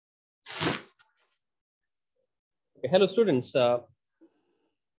Hello, students. The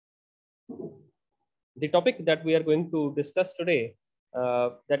topic that we are going to discuss today,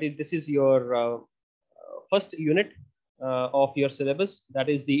 this is your first unit of your syllabus. That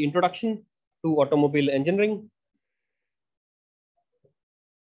is the introduction to automobile engineering.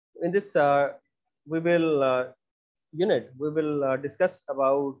 In this unit, we will discuss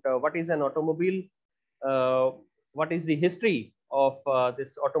about what is an automobile, what is the history of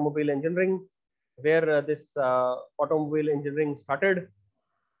this automobile engineering, where this automobile engineering started.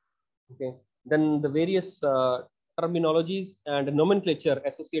 Okay. Then the various terminologies and nomenclature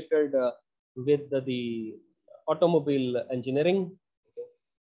associated with the automobile engineering. Okay.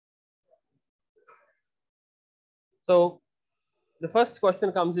 So the first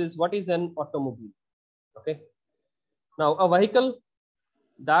question comes is, what is an automobile? Okay. Now, a vehicle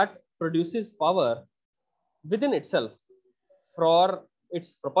that produces power within itself for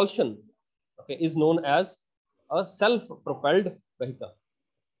its propulsion, okay, is known as a self-propelled vehicle.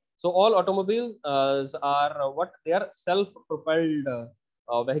 So all automobiles are what they are self-propelled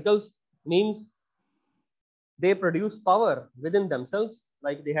vehicles, means they produce power within themselves,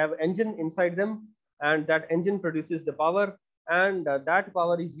 like they have engine inside them, and that engine produces the power, and that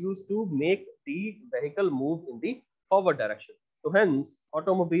power is used to make the vehicle move in the forward direction. So hence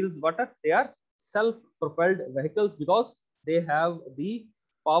automobiles, what are they? Are self-propelled vehicles because they have the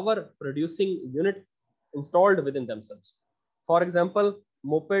power producing unit installed within themselves. For example,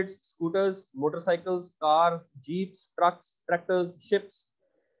 mopeds, scooters, motorcycles, cars, jeeps, trucks, tractors, ships,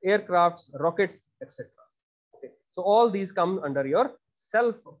 aircrafts, rockets, etc. Okay. So all these come under your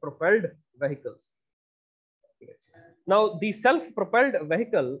self-propelled vehicles. Okay. Now, the self-propelled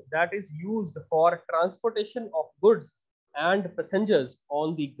vehicle that is used for transportation of goods and passengers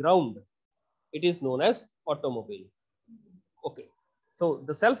on the ground, it is known as automobile. Okay. So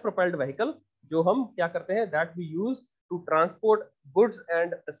the self-propelled vehicle, जो हम क्या करते हैं, that we use to transport goods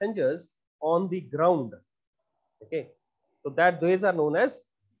and passengers on the ground. Okay. So that those are known as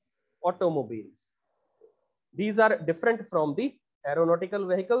automobiles. These are different from the aeronautical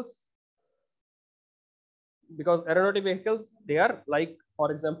vehicles, because aeronautic vehicles, they are like,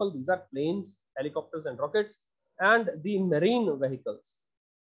 for example, these are planes, helicopters and rockets, and the marine vehicles.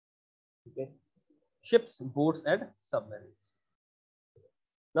 Okay. Ships, boats and submarines.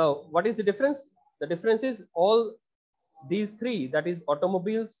 Now, what is the difference? The difference is all these three, that is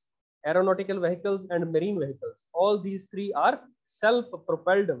automobiles, aeronautical vehicles and marine vehicles, all these three are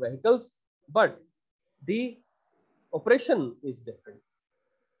self-propelled vehicles, but the operation is different.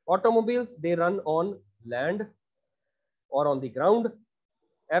 Automobiles, they run on land or on the ground.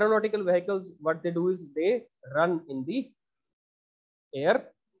 Aeronautical vehicles, what they do is they run in the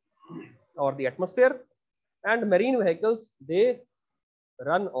air or the atmosphere, and marine vehicles, they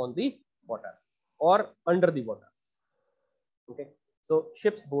run on the water or under the water. Okay. So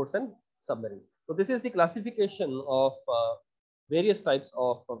ships, boats and submarines. So this is the classification of various types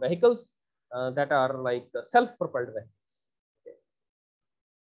of vehicles that are like self-propelled vehicles. Okay.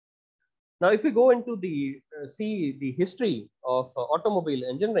 Now, if we go into the see the history of automobile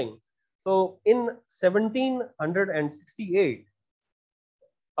engineering, so in 1768,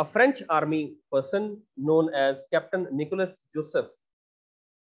 a French army person known as Captain Nicolas Joseph,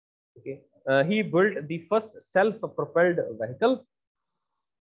 okay, he built the first self-propelled vehicle.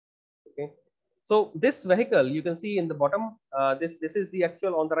 Okay. So this vehicle, you can see in the bottom, this is the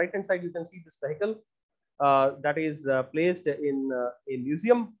actual, on the right hand side, you can see this vehicle that is placed in a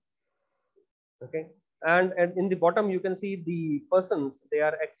museum. Okay. And in the bottom, you can see the persons, they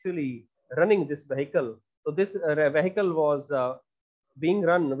are actually running this vehicle. So this vehicle was being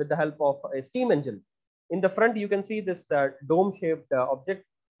run with the help of a steam engine. In the front, you can see this dome-shaped object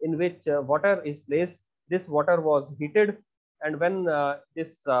in which water is placed. This water was heated, and when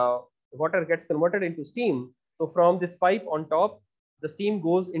this water gets converted into steam, so from this pipe on top, the steam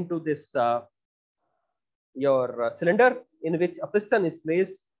goes into this your cylinder, in which a piston is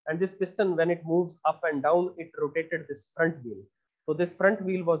placed, and this piston, when it moves up and down, it rotated this front wheel. So this front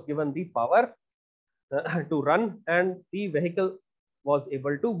wheel was given the power to run, and the vehicle was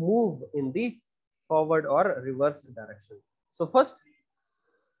able to move in the forward or reverse direction. So first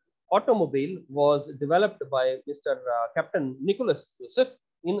automobile was developed by Mr. Captain Nicolas Joseph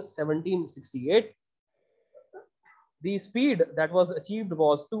in 1768. The speed that was achieved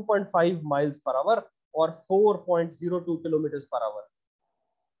was 2.5 miles per hour or 4.02 kilometers per hour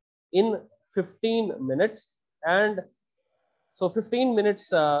in 15 minutes. And so 15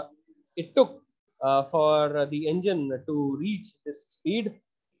 minutes it took for the engine to reach this speed,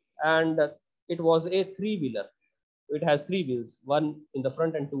 and it was a three-wheeler. It has three wheels, one in the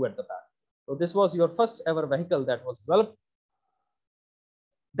front and two at the back. So this was your first ever vehicle that was developed.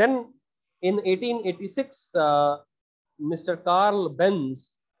 Then in 1886, Mr. Carl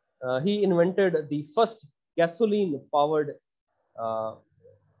Benz, he invented the first gasoline-powered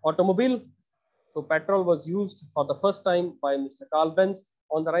automobile. So petrol was used for the first time by Mr. Carl Benz.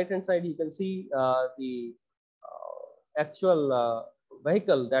 On the right-hand side, you can see the actual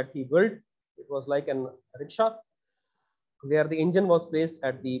vehicle that he built. It was like an rickshaw, where the engine was placed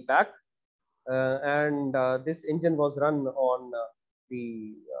at the back, and this engine was run on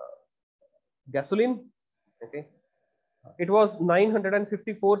the gasoline. Okay, it was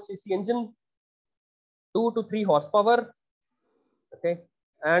 954 cc engine, 2 to 3 horsepower. Okay,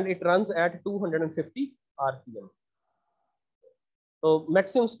 and it runs at 250 rpm. So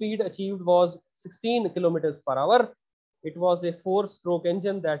maximum speed achieved was 16 kilometers per hour. It was a 4-stroke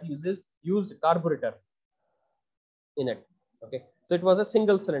engine that used carburetor in it. Okay, so it was a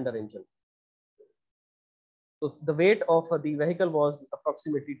single cylinder engine. So the weight of the vehicle was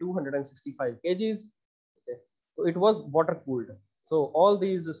approximately 265 kgs. Okay, so it was water cooled. So all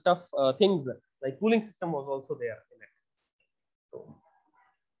these stuff, things like cooling system was also there in it. So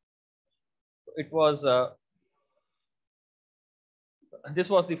it was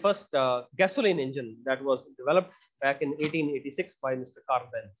this was the first gasoline engine that was developed back in 1886 by Mr. Carl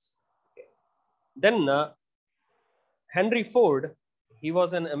Benz. Okay. Then Henry Ford, he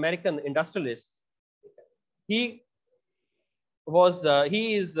was an American industrialist. He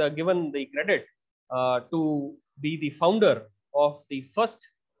is given the credit to be the founder of the first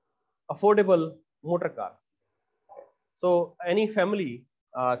affordable motor car. So any family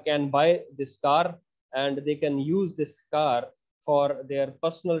can buy this car and they can use this car for their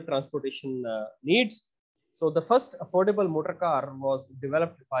personal transportation needs. So the first affordable motor car was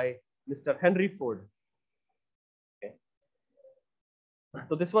developed by Mr. Henry Ford. Okay.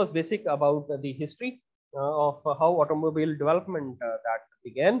 So this was basic about the history of how automobile development that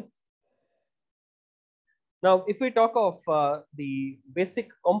began. Now, if we talk of the basic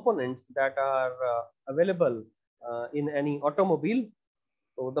components that are available in any automobile,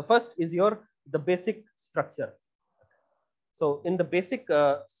 so the first is the basic structure. So in the basic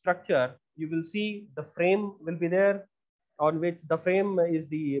structure, you will see the frame will be there, on which the frame is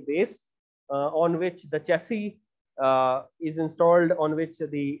the base, on which the chassis is installed, on which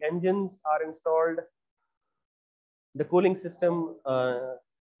the engines are installed, the cooling system,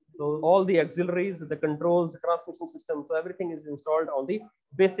 so all the auxiliaries, the controls, the transmission system, so everything is installed on the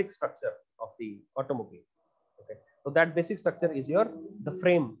basic structure of the automobile. Okay, so that basic structure is the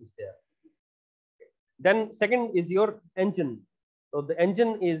frame is there. Okay. Then second is your engine. So the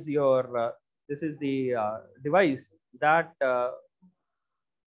engine is this is the device that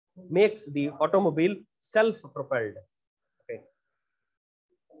makes the automobile self-propelled. Okay.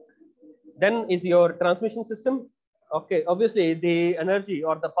 Then is your transmission system. Okay, obviously the energy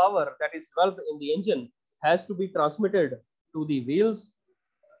or the power that is developed in the engine has to be transmitted to the wheels.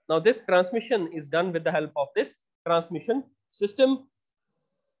 Now this transmission is done with the help of this transmission system.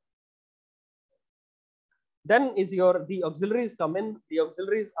 Then is the auxiliaries come in. The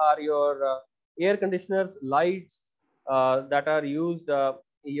auxiliaries are your air conditioners, lights that are used.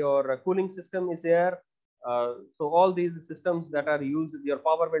 Your cooling system is there. So all these systems that are used, your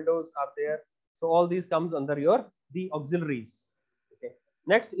power windows are there. So all these comes under the auxiliaries. Okay.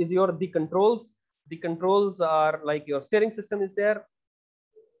 Next is the controls. The controls are like your steering system is there,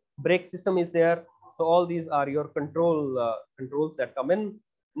 brake system is there. So all these are your controls that come in.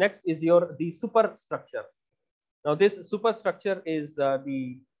 Next is the superstructure. Now this superstructure is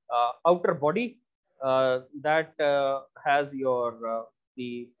the outer body that has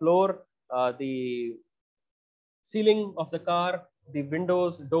the floor, the ceiling of the car, the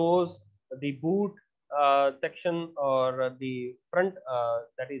windows, doors, the boot section, or the front,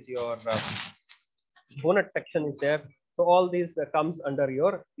 that is your bonnet section is there. So all these comes under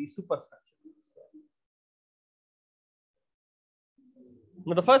the superstructure.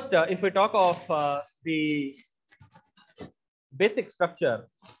 Now the first, if we talk of the basic structure,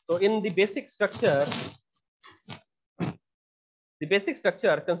 so in the basic structure, the basic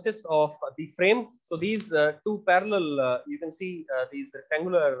structure consists of the frame. So these two parallel, you can see these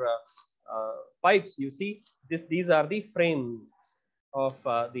rectangular pipes. You see these are the frames of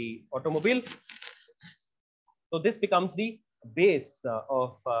the automobile. So this becomes the base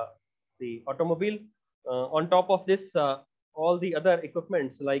of the automobile. On top of this, all the other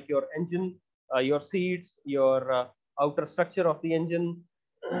equipments like your engine, your seats, your outer structure of the engine.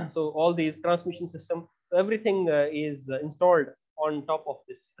 So all these transmission system, so everything is installed on top of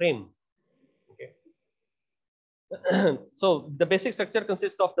this frame. Okay. So the basic structure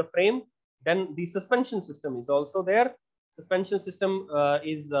consists of the frame, Then the suspension system is also there. Suspension system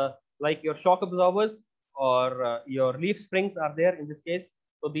is like your shock absorbers or your leaf springs are there in this case.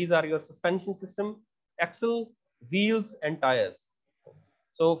 So these are your suspension system, axle, wheels, and tires.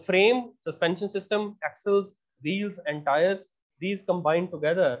 So frame, suspension system, axles, wheels, and tires, these combine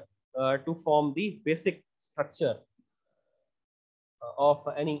together to form the basic structure of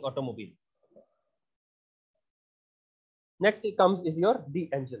any automobile. Next it comes is the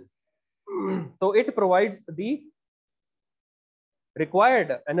engine. So it provides the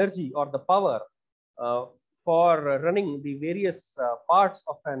required energy or the power for running the various parts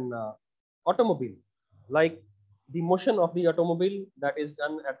of an automobile, like the motion of the automobile that is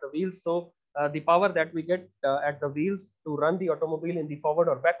done at the wheels. So the power that we get at the wheels to run the automobile in the forward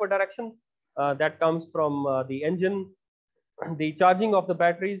or backward direction, that comes from the engine. The charging of the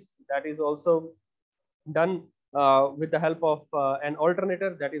batteries, that is also done with the help of an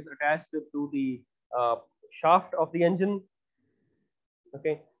alternator that is attached to the shaft of the engine.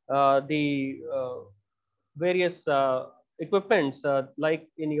 Okay, the various equipments like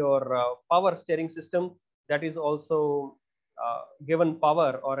in your power steering system, that is also given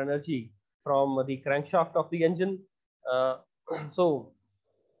power or energy from the crankshaft of the engine. So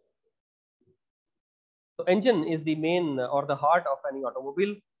engine is the main or the heart of any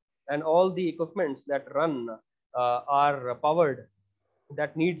automobile, and all the equipments that run are powered,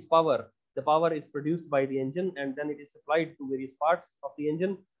 that needs power. The power is produced by the engine and then it is supplied to various parts of the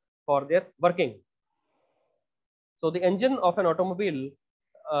engine for their working. So the engine of an automobile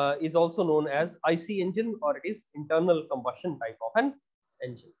is also known as IC engine, or it is internal combustion type of an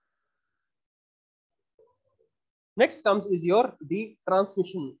engine. Next comes is the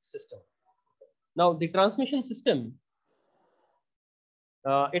transmission system. Now the transmission system,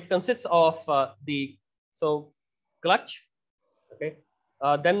 it consists of the clutch. Okay,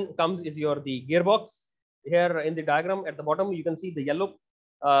 then comes is the gearbox. Here in the diagram at the bottom you can see the yellow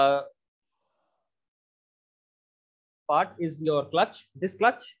part is your clutch. This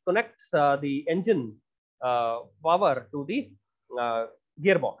clutch connects the engine power to the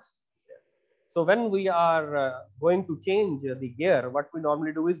gearbox. So when we are going to change the gear, what we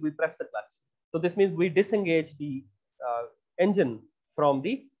normally do is we press the clutch. So this means we disengage the engine from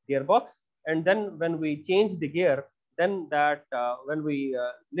the gearbox, and then when we change the gear, then that when we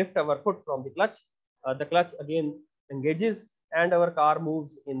lift our foot from the clutch again engages and our car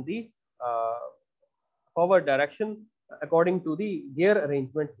moves in the forward direction according to the gear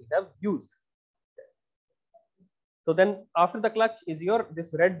arrangement we have used. So then after the clutch is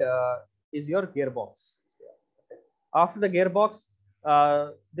this red is your gearbox. After the gearbox,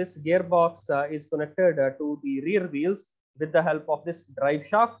 this gearbox is connected to the rear wheels with the help of this drive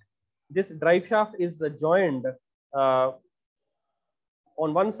shaft. This drive shaft is joined on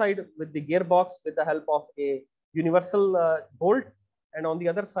one side with the gearbox with the help of a universal bolt, and on the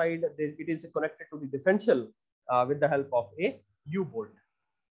other side it is connected to the differential with the help of a U-bolt.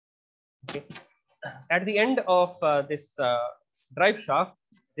 Okay. At the end of this drive shaft,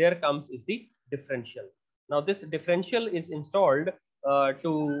 there comes is the differential. Now this differential is installed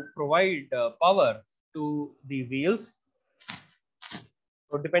to provide power to the wheels.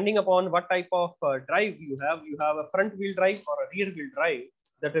 So depending upon what type of drive you have a front wheel drive or a rear wheel drive,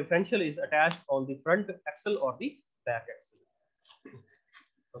 the differential is attached on the front axle or the back axle.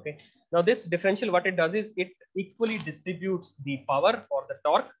 Okay. Now this differential, what it does is it equally distributes the power or the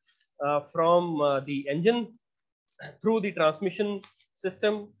torque from the engine through the transmission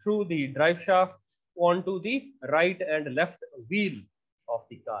system, through the drive shaft, onto the right and left wheel of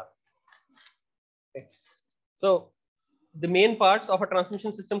the car. Okay. So the main parts of a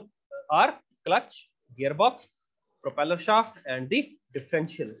transmission system are clutch, gearbox, propeller shaft, and the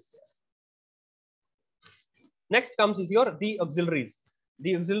differential. Next comes is the auxiliaries.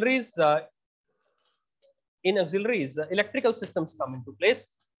 The auxiliaries, in auxiliaries, electrical systems come into place.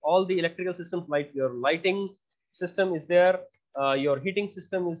 All the electrical systems, like your lighting system is there, your heating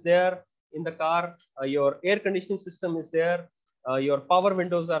system is there in the car, your air conditioning system is there, your power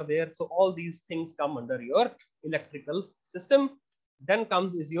windows are there. So all these things come under your electrical system. Then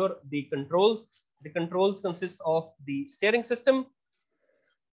comes is the controls. The controls consists of the steering system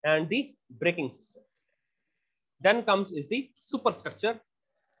and the braking system. Then comes is the superstructure.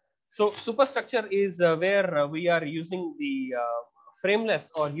 So superstructure is where we are using the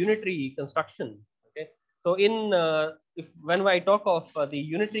frameless or unitary construction. Okay. So in when I talk of the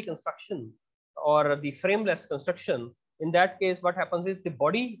unitary construction or the frameless construction, in that case, what happens is the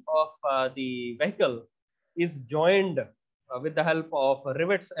body of the vehicle is joined with the help of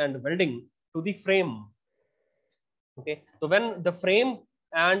rivets and welding to the frame. Okay. So when the frame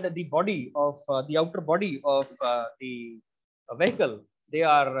and the body of the outer body of the vehicle, they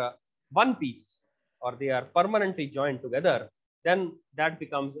are one piece, or they are permanently joined together, then that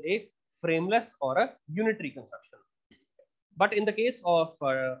becomes a frameless or a unitary construction. But in the case of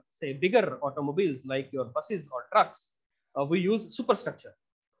say bigger automobiles like your buses or trucks, we use superstructure.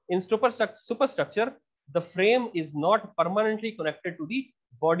 In superstructure, the frame is not permanently connected to the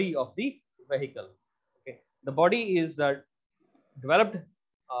body of the vehicle. Okay, the body is developed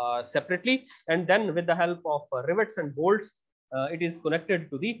separately, and then with the help of rivets and bolts, it is connected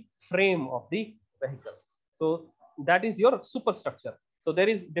to the frame of the vehicle. So that is your superstructure. So there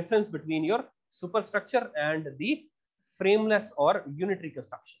is difference between your superstructure and the frameless or unitary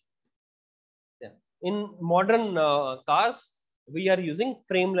construction. Yeah. In modern cars, we are using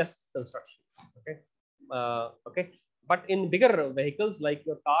frameless construction. Okay. Okay. But in bigger vehicles like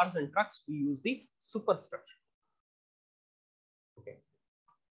your cars and trucks, we use the superstructure. Okay.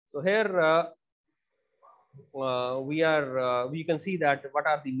 So here we can see that what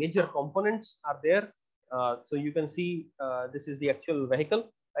are the major components are there. So you can see this is the actual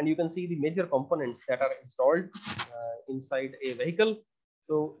vehicle, and you can see the major components that are installed inside a vehicle.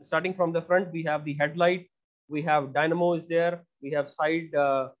 So starting from the front, we have the headlight, we have dynamo is there, we have side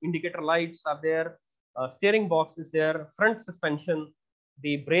indicator lights are there, steering box is there, front suspension,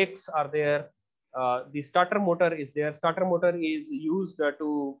 the brakes are there, the starter motor is there. Starter motor is used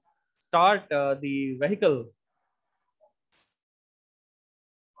to start the vehicle,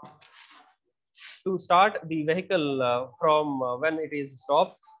 from when it is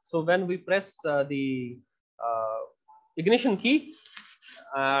stopped. So when we press the ignition key,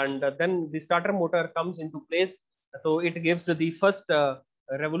 and then the starter motor comes into place. So it gives the first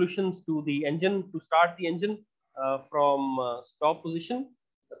revolutions to the engine to start the engine from stop position.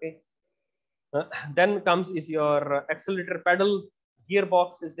 Okay. Then comes is your accelerator pedal,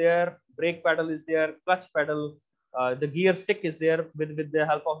 gearbox is there, brake pedal is there, clutch pedal, the gear stick is there, with the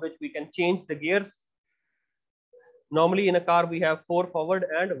help of which we can change the gears. Normally in a car we have 4 forward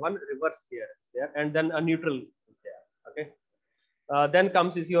and 1 reverse gear is there, and then a neutral is there. Okay. Then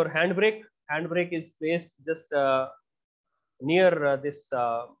comes is your handbrake. Handbrake is placed just near this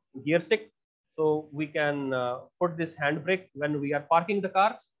gear stick. So we can put this handbrake when we are parking the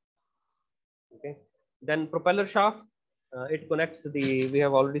car. Okay. Then propeller shaft, it connects the, we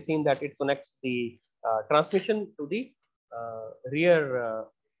have already seen that it connects the transmission to the rear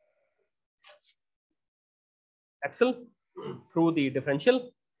axle through the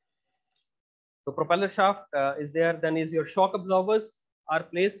differential. So propeller shaft is there. Then is your shock absorbers are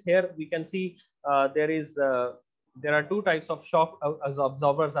placed here. We can see there are 2 types of shock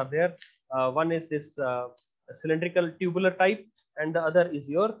absorbers are there. One is this cylindrical tubular type, and the other is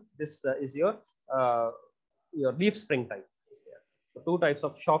your your leaf spring type is there. So 2 types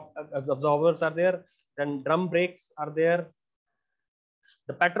of shock absorbers are there. Then drum brakes are there.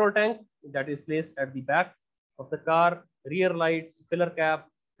 The petrol tank that is placed at the back of the car, rear lights, pillar cap,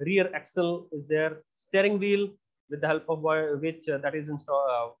 rear axle is there, steering wheel with the help of which that is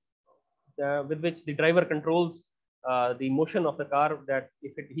installed, with which the driver controls the motion of the car, that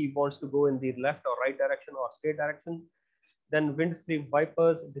if he wants to go in the left or right direction or straight direction. Then windscreen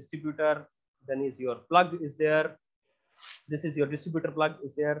wipers, distributor, then is your plug is there. This is your distributor plug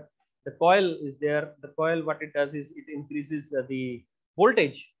is there. The coil is there. The coil, what it does is it increases the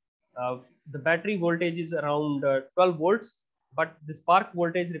voltage. The battery voltage is around 12 volts, but the spark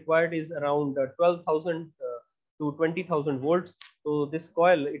voltage required is around 12,000 to 20,000 volts. So this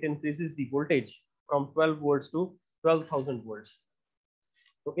coil, it increases the voltage from 12 volts to 12,000 volts.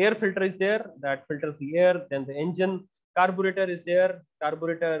 So air filter is there, that filters the air. Then the engine carburetor is there.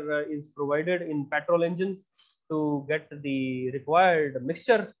 Carburetor is provided in petrol engines to get the required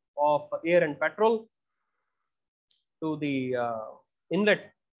mixture of air and petrol to the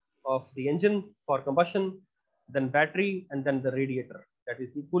inlet of the engine for combustion, then battery, and then the radiator, that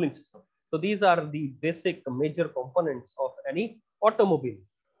is the cooling system. So these are the basic major components of any automobile.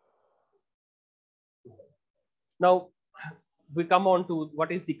 Now we come on to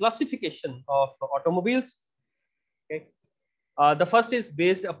what is the classification of automobiles. Okay. The first is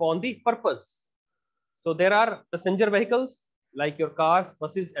based upon the purpose. So there are passenger vehicles like your cars,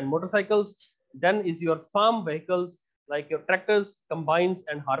 buses, and motorcycles. Then is your farm vehicles like your tractors, combines,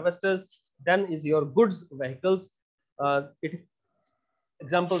 and harvesters. Then is your goods vehicles.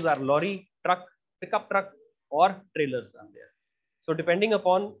 Examples are lorry, truck, pickup truck, or trailers are there. So depending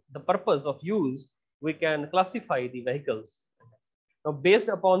upon the purpose of use, we can classify the vehicles. Now, based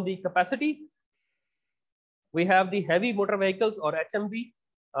upon the capacity, we have the heavy motor vehicles or HMV,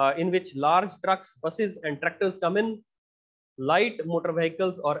 in which large trucks, buses, and tractors come in. light motor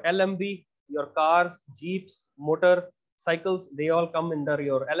vehicles or LMV, your cars, jeeps, motorcycles, they all come under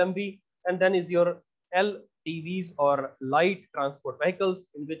your LMV. And then is your LTVs or light transport vehicles,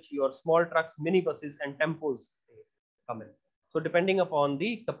 in which your small trucks, minibuses, and tempos come in. So depending upon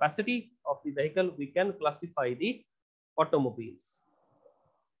the capacity of the vehicle, we can classify the automobiles.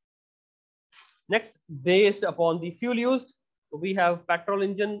 Next, based upon the fuel used, we have petrol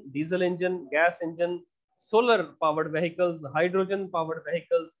engine, diesel engine, gas engine, solar powered vehicles, hydrogen powered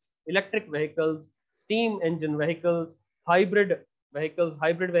vehicles, electric vehicles, steam engine vehicles, hybrid vehicles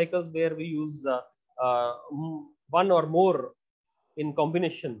where we use one or more in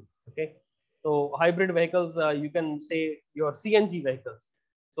combination. Okay, so hybrid vehicles, you can say your CNG vehicles.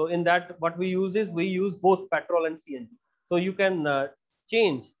 So in that, what we use is we use both petrol and CNG. So you can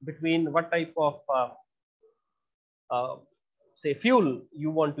change between what type of say fuel you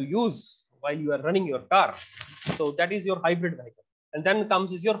want to use while you are running your car. So that is your hybrid vehicle. And then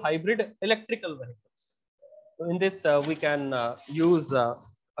comes is your hybrid electrical vehicles. So in this, we can use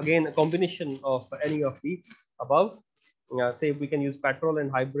again a combination of any of the above. Say we can use petrol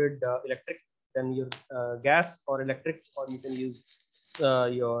and hybrid electric, then your gas or electric, or you can use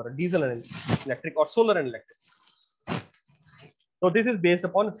your diesel and electric, or solar and electric. So this is based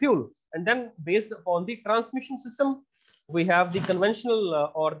upon fuel. And then based upon the transmission system, we have the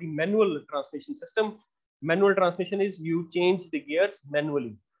conventional or the manual transmission system. Manual transmission is you change the gears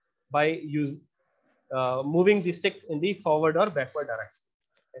manually by moving the stick in the forward or backward direction.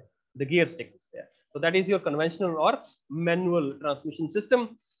 Okay. The gear stick is there. So that is your conventional or manual transmission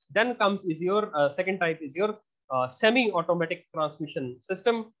system. Then comes is your second type is your semi-automatic transmission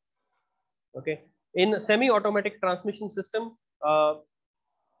system. Okay. In semi-automatic transmission system,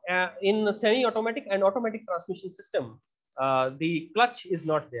 in semi-automatic and automatic transmission system, the clutch is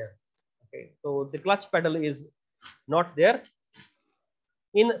not there. Okay, so the clutch pedal is not there.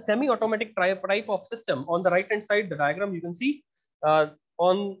 In semi-automatic type of system, on the right hand side, the diagram you can see,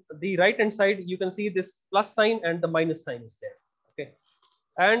 on the right hand side, you can see this plus sign and the minus sign is there. Okay,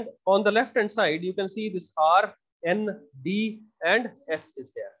 and on the left hand side, you can see this R, N, D, and S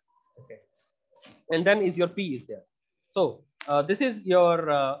is there. Okay, and then is your P is there. So this is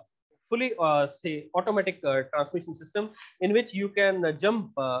your fully say automatic transmission system, in which you can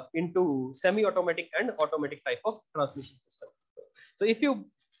jump into semi-automatic and automatic type of transmission system. So if you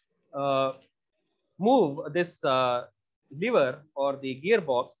move this lever or the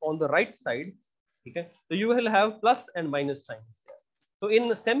gearbox on the right side, okay, so you will have plus and minus signs there. So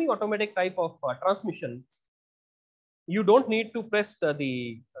in semi-automatic type of transmission, you don't need to press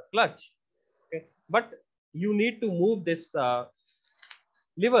the clutch, okay, but you need to move this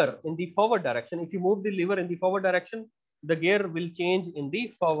lever in the forward direction. If you move the lever in the forward direction, the gear will change in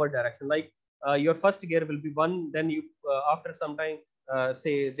the forward direction. Like your first gear will be 1, then you after some time,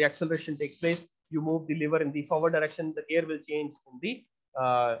 say the acceleration takes place, you move the lever in the forward direction, the gear will change in the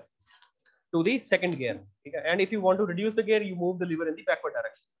to the second gear. Okay? And if you want to reduce the gear, you move the lever in the backward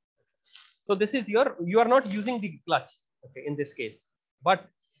direction. So this is your, you are not using the clutch, okay, in this case, but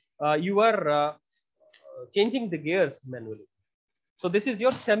you are changing the gears manually. So this is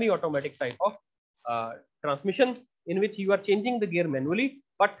your semi-automatic type of transmission, in which you are changing the gear manually,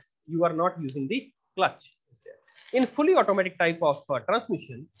 but you are not using the clutch. In fully automatic type of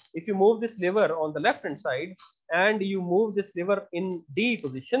transmission, if you move this lever on the left hand side and you move this lever in D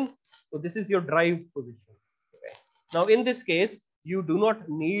position, so this is your drive position. Okay. Now in this case, you do not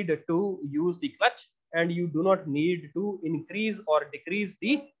need to use the clutch, and you do not need to increase or decrease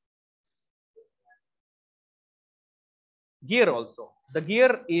the gear also. The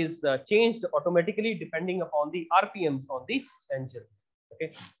gear is changed automatically depending upon the RPMs on the engine.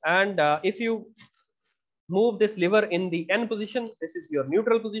 Okay, and if you move this lever in the N position, this is your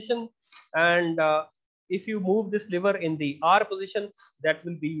neutral position, and if you move this lever in the R position, that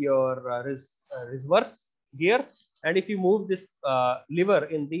will be your reverse gear, and if you move this lever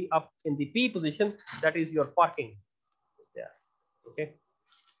in the P position, that is your parking. There. Okay.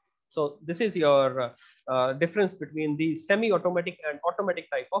 So this is your difference between the semi-automatic and automatic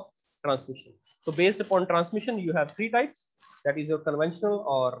type of transmission. So based upon transmission, you have 3 types. That is your conventional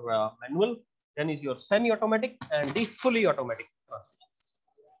or manual. Then is your semi-automatic and the fully automatic transmissions.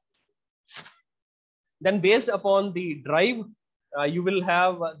 Then based upon the drive, you will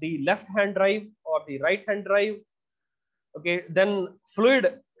have the left-hand drive or the right-hand drive. Okay. Then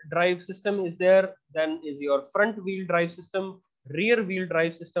fluid drive system is there. Then is your front wheel drive system, rear wheel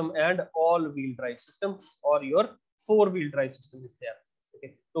drive system, and all wheel drive system, or your 4-wheel drive system is there.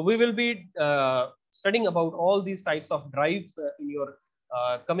 Okay, so we will be studying about all these types of drives in your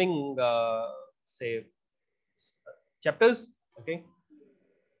coming say chapters, okay,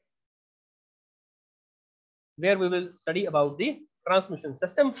 where we will study about the transmission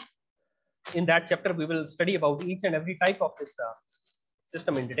system. In that chapter, we will study about each and every type of this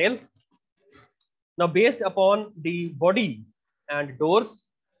system in detail. Now, based upon the body and doors,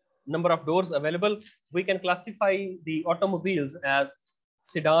 number of doors available, we can classify the automobiles as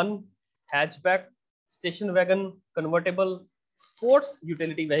sedan, hatchback, station wagon, convertible, sports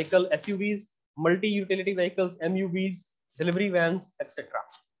utility vehicle, SUVs, multi-utility vehicles, MUVs, delivery vans, etc.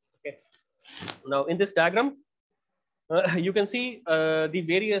 Okay. Now, in this diagram, you can see the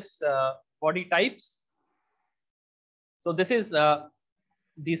various body types. So this is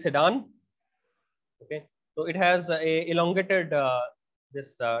the sedan. Okay, so it has a elongated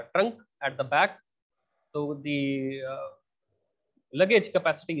this trunk at the back. So the luggage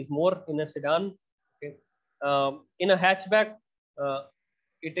capacity is more in a sedan. Okay, in a hatchback,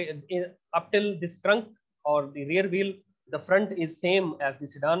 up till this trunk or the rear wheel, the front is same as the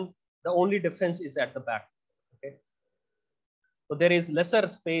sedan. The only difference is at the back. Okay, so there is lesser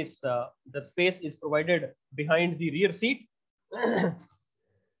space. The space is provided behind the rear seat,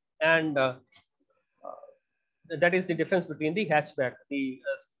 and that is the difference between the hatchback. The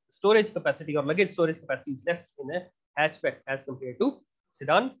storage capacity or luggage storage capacity is less in a hatchback as compared to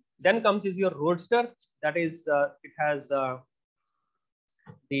sedan. Then comes is your roadster. That is, it has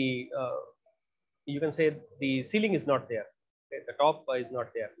the you can say the ceiling is not there. Okay, the top is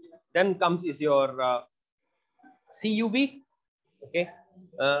not there. Then comes is your CUV. Okay,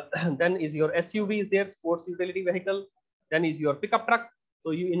 then is your SUV is there, sports utility vehicle. Then is your pickup truck.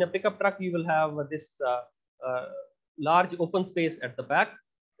 So you in a pickup truck you will have this large open space at the back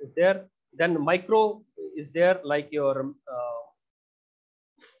is there. Then micro is there, like your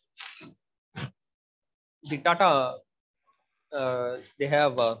the Tata. They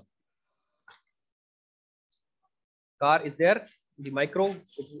have car is there. The micro,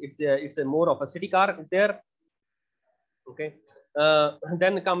 it's a more of a city car is there. Okay.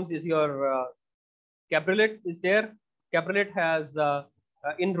 Then comes is your cabriolet is there. Cabriolet has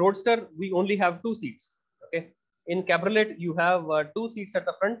in roadster we only have 2 seats. Okay. In cabriolet you have 2 seats at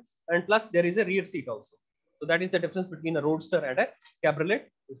the front, and plus there is a rear seat also. So that is the difference between a roadster and a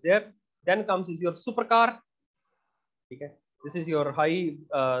cabriolet is there. Then comes is your supercar. Okay. This is your high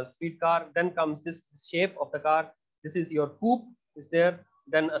speed car. Then comes this shape of the car. This is your coupe is there.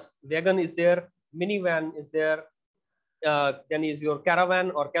 Then a wagon is there. Minivan is there. Then is your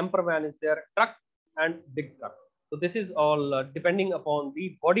caravan or camper van is there. Truck and big truck. So this is all depending upon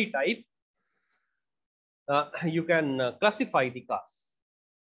the body type. You can classify the cars.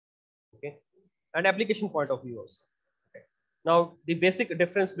 Okay, and application point of view also. Okay. Now the basic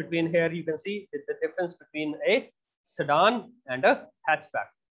difference between here you can see is the difference between a sedan and a hatchback.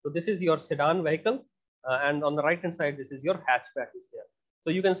 So this is your sedan vehicle, and on the right hand side this is your hatchback is there. So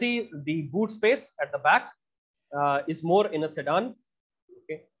you can see the boot space at the back is more in a sedan.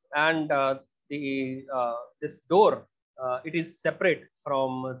 Okay, and the this door it is separate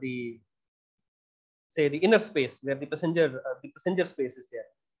from the say the inner space where the passenger space is there.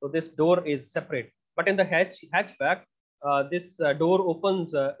 So this door is separate. But in the hatchback, this door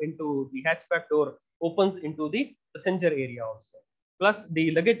opens into the hatchback door opens into the passenger area also. Plus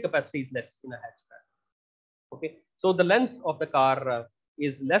the luggage capacity is less in a hatchback. Okay, so the length of the car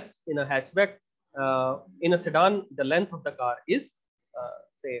is less in a hatchback. In a sedan, the length of the car is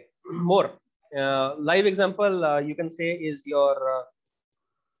say more. Live example you can say is your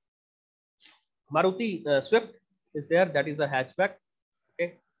Maruti Swift is there. That is a hatchback.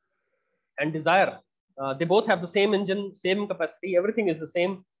 Okay, and Desire. They both have the same engine, same capacity. Everything is the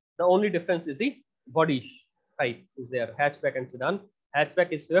same. The only difference is the body type is there. Hatchback and sedan.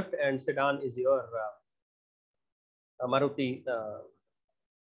 Hatchback is Swift and sedan is your Maruti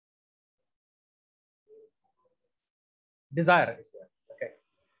Desire is there.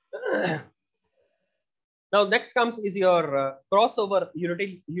 Okay. Now next comes is your crossover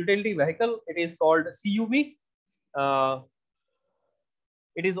utility vehicle. It is called CUV.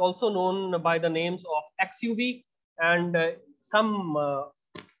 It is also known by the names of XUV, and some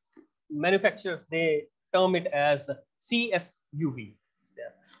manufacturers they term it as CSUV.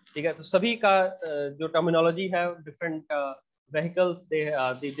 ठीक है, तो सभी का जो terminology have different vehicles.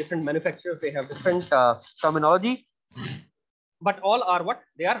 The different manufacturers they have different terminology. But all are what?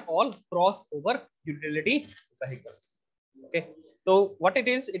 They are all crossover utility vehicles. Okay. So what it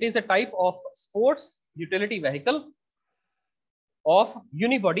is a type of sports utility vehicle of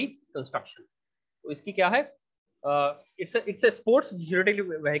unibody construction. So iski kya hai? It's a sports utility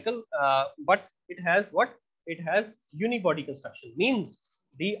vehicle, but it has what? It has unibody construction. Means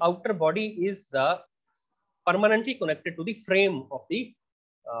the outer body is permanently connected to the frame of the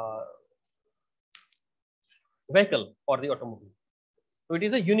vehicle or the automobile. So it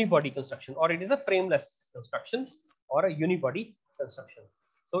is a unibody construction, or it is a frameless construction, or a unibody construction.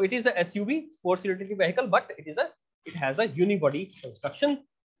 So it is a SUV, sports utility vehicle, but it has a unibody construction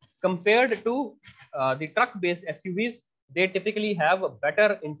compared to the truck-based SUVs. They typically have a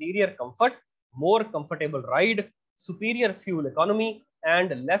better interior comfort, more comfortable ride, superior fuel economy,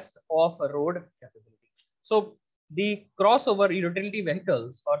 and less off-road capability. So the crossover utility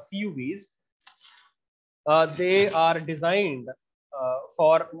vehicles, or CUVs, they are designed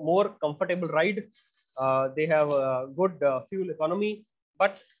for more comfortable ride. They have a good fuel economy,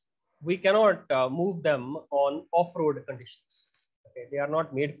 but we cannot move them on off-road conditions. Okay, they are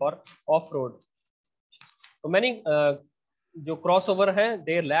not made for off-road. So many जो crossover हैं,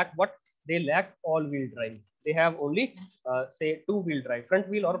 they lack what? They lack all-wheel drive. They have only say two-wheel drive, front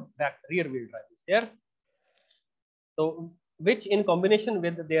wheel or back rear-wheel drive is there. So which in combination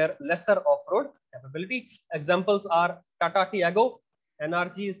with their lesser off-road capability, examples are Tata Tiago,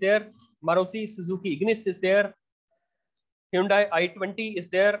 NRG is there, Maruti Suzuki Ignis is there, Hyundai i20 is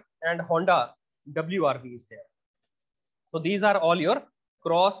there, and Honda WRV is there. So these are all your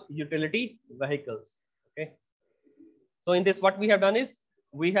cross utility vehicles. Okay. So in this, what we have done is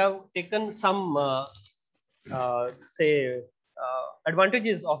we have taken some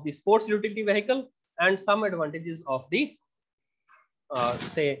advantages of the sports utility vehicle and some advantages of the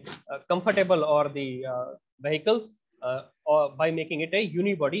comfortable or the vehicles or by making it a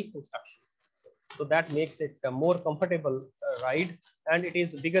unibody construction. So that makes it a more comfortable ride, and it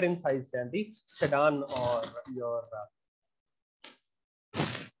is bigger in size than the sedan or your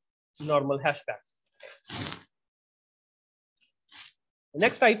normal hatchbacks. The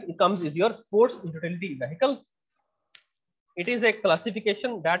next type comes is your sports utility vehicle. It is a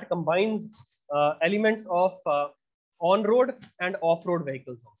classification that combines elements of on-road and off-road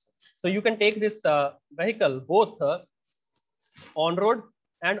vehicles also. So you can take this vehicle both on-road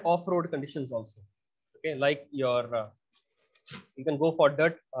and off-road conditions also. Okay, like your you can go for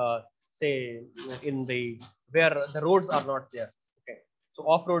dirt, say in the where the roads are not there. Okay, so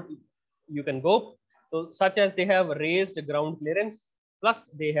off-road you can go. So such as they have raised ground clearance, plus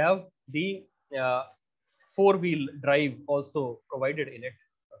they have the four-wheel drive also provided in it.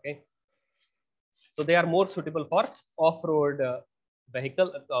 Okay, so they are more suitable for off-road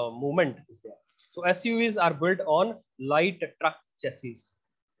vehicle movement is there. So SUVs are built on light truck chassis.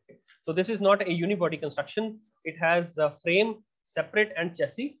 Okay. So this is not a unibody construction. It has a frame separate and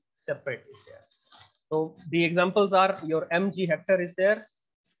chassis separate is there. So the examples are your MG Hector is there,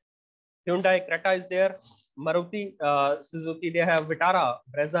 Hyundai Creta is there, Maruti Suzuki, they have Vitara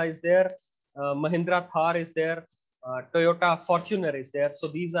Brezza is there, Mahindra Thar is there, Toyota Fortuner is there. So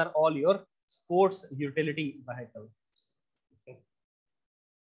these are all your sports utility vehicles. Okay.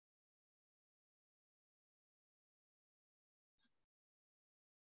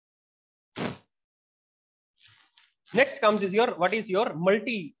 Next comes is what is your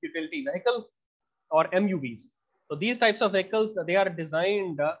multi-utility vehicle or MUVs. So these types of vehicles, they are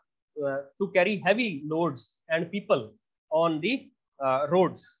designed to carry heavy loads and people on the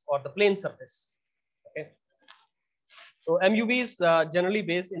roads or the plain surface. Okay. So MUVs generally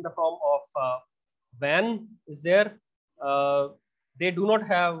based in the form of van is there. They do not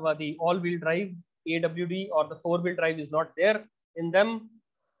have the all-wheel drive, AWD, or the four-wheel drive is not there in them,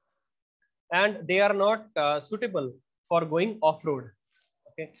 and they are not suitable for going off-road.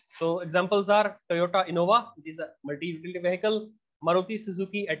 Okay, so examples are Toyota Innova, it is a multi-utility vehicle. Maruti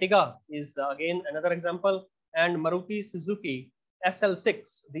Suzuki Ertiga is again another example, and Maruti Suzuki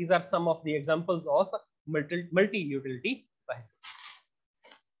SL6. These are some of the examples of multi-utility vehicles.